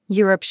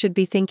Europe should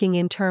be thinking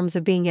in terms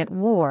of being at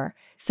war,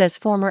 says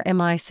former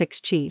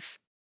MI6 chief.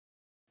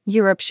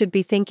 Europe should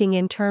be thinking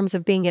in terms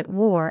of being at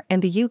war,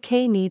 and the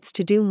UK needs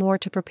to do more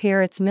to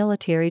prepare its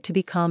military to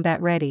be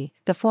combat ready,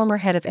 the former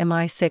head of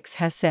MI6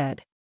 has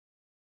said.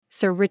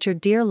 Sir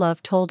Richard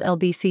Dearlove told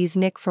LBC's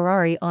Nick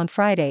Ferrari on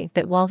Friday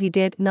that while he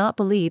did not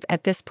believe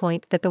at this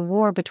point that the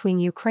war between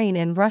Ukraine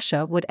and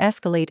Russia would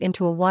escalate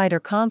into a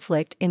wider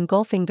conflict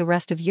engulfing the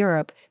rest of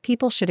Europe,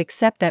 people should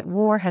accept that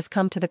war has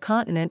come to the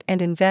continent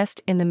and invest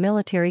in the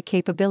military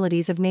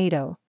capabilities of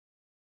NATO.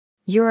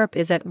 Europe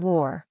is at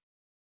war.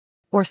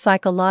 Or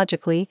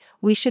psychologically,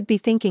 we should be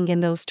thinking in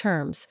those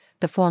terms,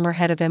 the former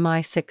head of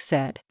MI6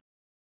 said.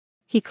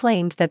 He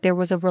claimed that there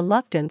was a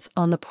reluctance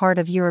on the part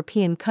of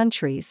European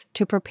countries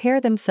to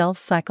prepare themselves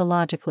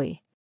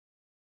psychologically.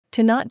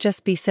 To not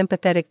just be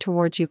sympathetic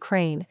towards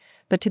Ukraine,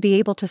 but to be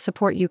able to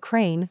support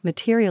Ukraine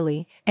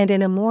materially and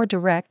in a more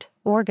direct,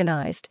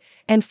 organized,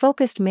 and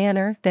focused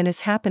manner than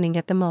is happening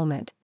at the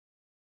moment.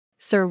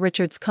 Sir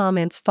Richard's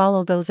comments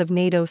follow those of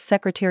NATO's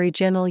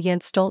Secretary-General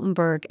Jens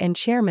Stoltenberg and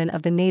Chairman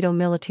of the NATO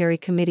Military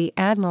Committee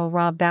Admiral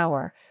Rob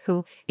Bauer,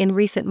 who, in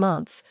recent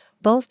months,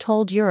 both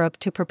told Europe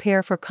to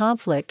prepare for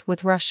conflict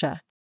with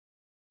Russia.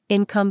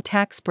 Income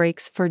tax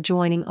breaks for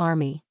joining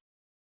army.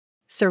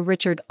 Sir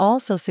Richard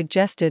also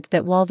suggested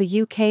that while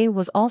the UK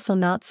was also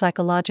not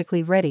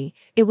psychologically ready,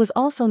 it was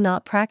also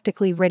not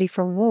practically ready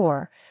for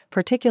war,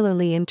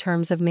 particularly in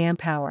terms of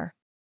manpower.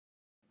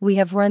 We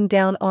have run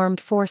down armed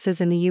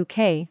forces in the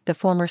UK, the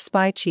former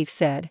spy chief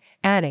said,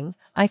 adding,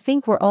 I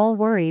think we're all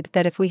worried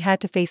that if we had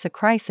to face a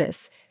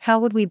crisis, how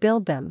would we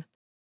build them?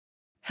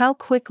 How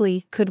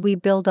quickly could we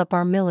build up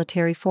our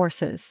military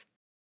forces?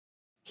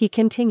 He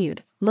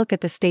continued, look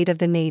at the state of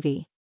the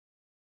Navy.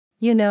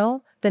 You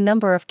know, the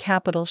number of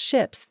capital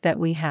ships that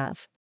we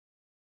have.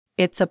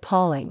 It's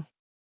appalling.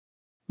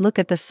 Look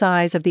at the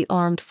size of the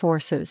armed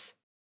forces.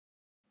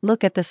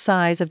 Look at the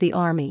size of the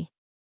army.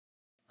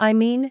 I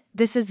mean,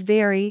 this is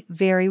very,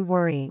 very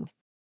worrying.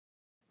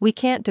 We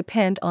can't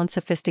depend on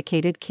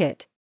sophisticated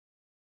kit.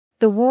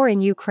 The war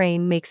in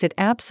Ukraine makes it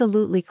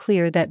absolutely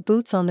clear that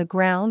boots on the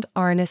ground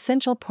are an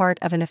essential part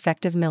of an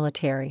effective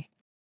military.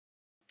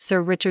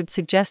 Sir Richard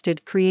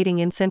suggested creating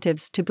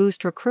incentives to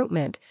boost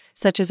recruitment,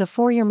 such as a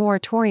 4-year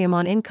moratorium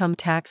on income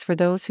tax for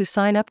those who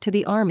sign up to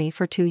the army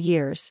for 2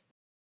 years.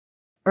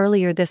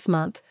 Earlier this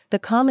month, the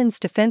Commons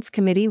Defence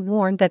Committee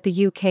warned that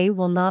the UK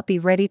will not be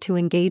ready to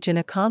engage in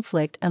a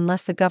conflict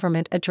unless the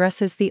government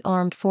addresses the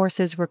armed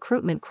forces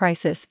recruitment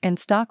crisis and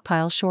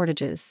stockpile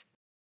shortages.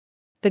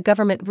 The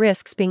government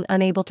risks being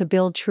unable to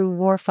build true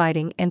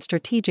warfighting and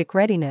strategic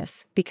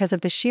readiness because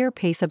of the sheer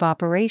pace of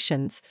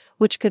operations,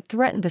 which could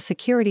threaten the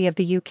security of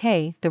the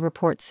UK, the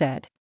report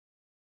said.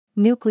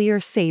 Nuclear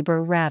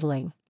saber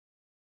rattling.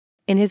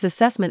 In his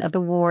assessment of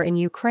the war in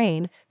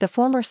Ukraine, the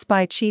former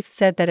spy chief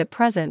said that at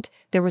present,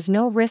 there was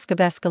no risk of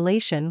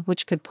escalation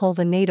which could pull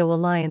the NATO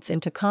alliance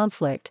into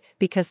conflict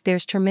because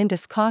there's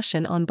tremendous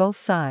caution on both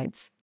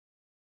sides.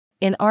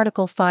 In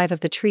Article 5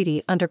 of the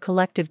Treaty under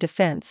Collective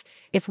Defense,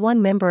 if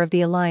one member of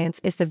the alliance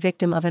is the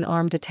victim of an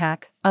armed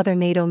attack, other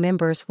NATO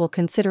members will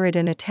consider it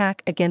an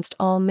attack against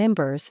all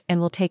members and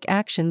will take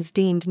actions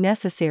deemed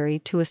necessary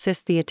to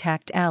assist the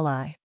attacked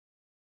ally.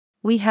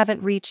 We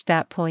haven't reached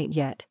that point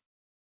yet.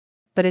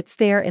 But it's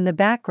there in the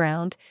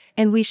background,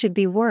 and we should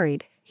be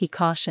worried, he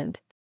cautioned.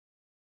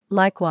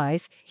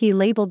 Likewise, he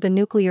labeled the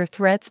nuclear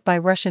threats by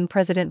Russian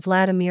President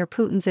Vladimir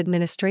Putin's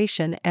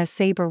administration as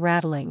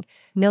saber-rattling,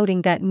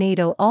 noting that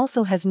NATO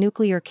also has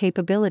nuclear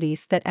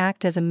capabilities that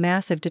act as a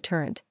massive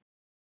deterrent.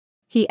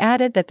 He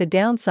added that the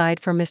downside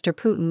for Mr.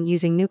 Putin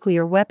using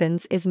nuclear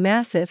weapons is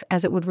massive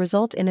as it would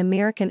result in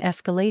American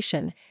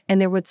escalation,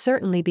 and there would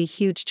certainly be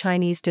huge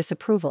Chinese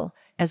disapproval,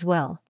 as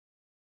well.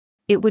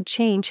 It would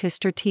change his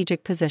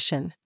strategic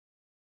position.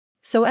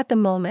 So at the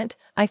moment,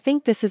 I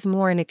think this is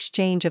more an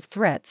exchange of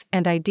threats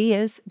and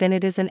ideas than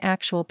it is an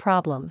actual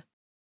problem.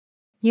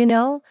 You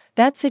know,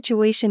 that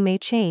situation may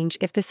change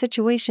if the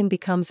situation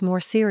becomes more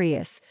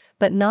serious,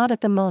 but not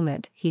at the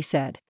moment, he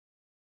said.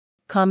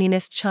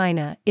 Communist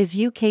China is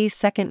UK's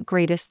second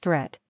greatest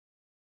threat.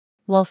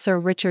 While Sir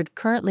Richard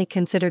currently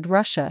considered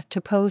Russia to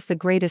pose the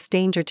greatest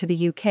danger to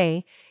the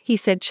UK, he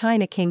said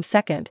China came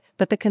second,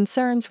 but the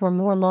concerns were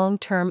more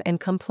long-term and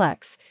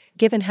complex,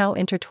 given how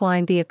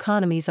intertwined the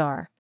economies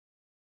are.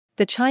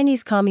 The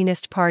Chinese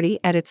Communist Party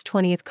at its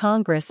 20th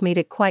Congress made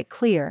it quite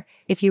clear,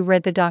 if you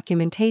read the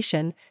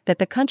documentation, that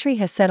the country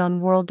has set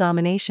on world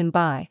domination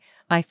by,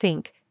 I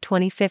think,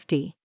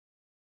 2050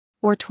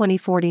 or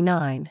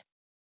 2049.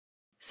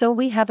 So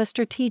we have a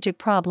strategic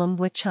problem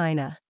with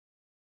China.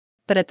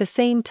 But at the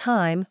same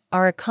time,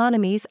 our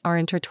economies are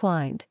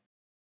intertwined.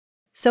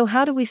 So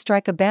how do we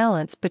strike a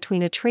balance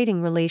between a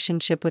trading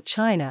relationship with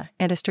China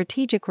and a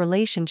strategic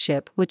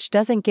relationship which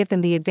doesn't give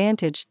them the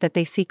advantage that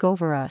they seek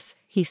over us,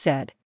 he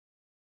said.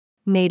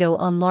 NATO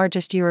on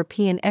largest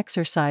European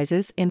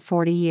exercises in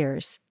 40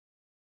 years.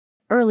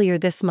 Earlier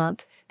this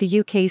month, the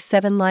UK's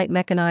 7 Light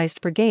Mechanized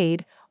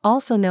Brigade,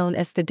 also known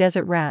as the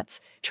Desert Rats,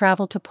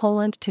 traveled to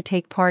Poland to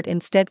take part in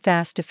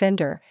Steadfast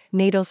Defender,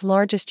 NATO's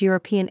largest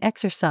European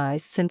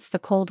exercise since the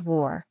Cold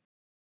War.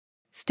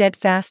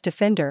 Steadfast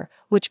Defender,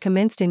 which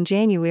commenced in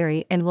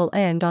January and will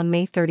end on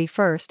May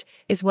 31,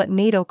 is what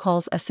NATO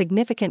calls a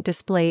significant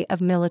display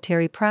of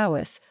military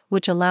prowess,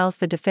 which allows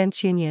the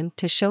defense union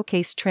to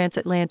showcase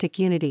transatlantic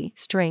unity,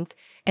 strength,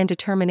 and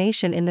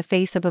determination in the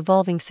face of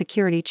evolving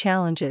security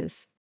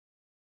challenges.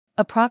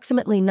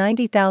 Approximately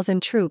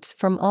 90,000 troops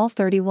from all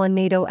 31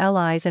 NATO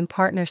allies and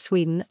partner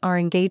Sweden are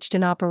engaged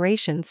in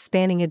operations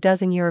spanning a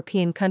dozen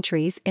European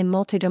countries in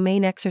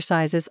multi-domain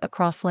exercises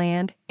across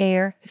land,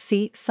 air,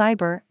 sea,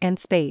 cyber, and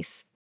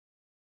space.